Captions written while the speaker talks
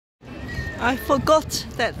I forgot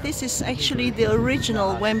that this is actually the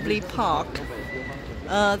original Wembley Park,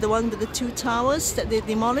 the one with the two towers that they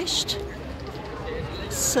demolished.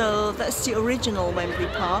 So that's the original Wembley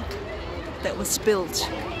Park that was built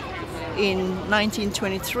in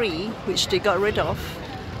 1923, which they got rid of.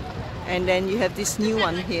 And then you have this new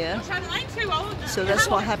one here. So that's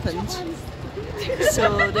what happened.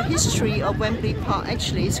 So the history of Wembley Park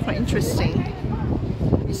actually is quite interesting.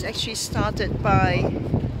 It's actually started by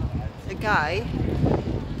a guy,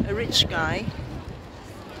 a rich guy,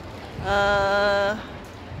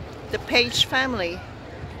 the Page family,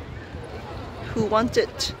 who wanted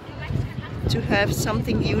to have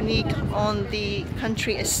something unique on the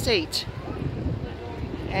country estate,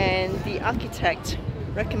 and the architect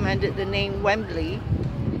recommended the name Wembley,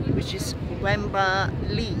 which is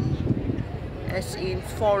Wembley, as in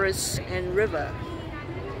forest and river,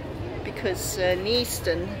 because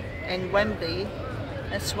Neaston and Wembley,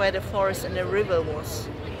 that's where the forest and the river was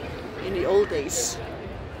in the old days.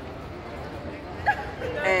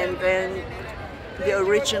 And then the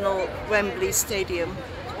original Wembley Stadium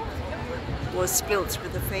was built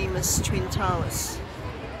with the famous twin towers.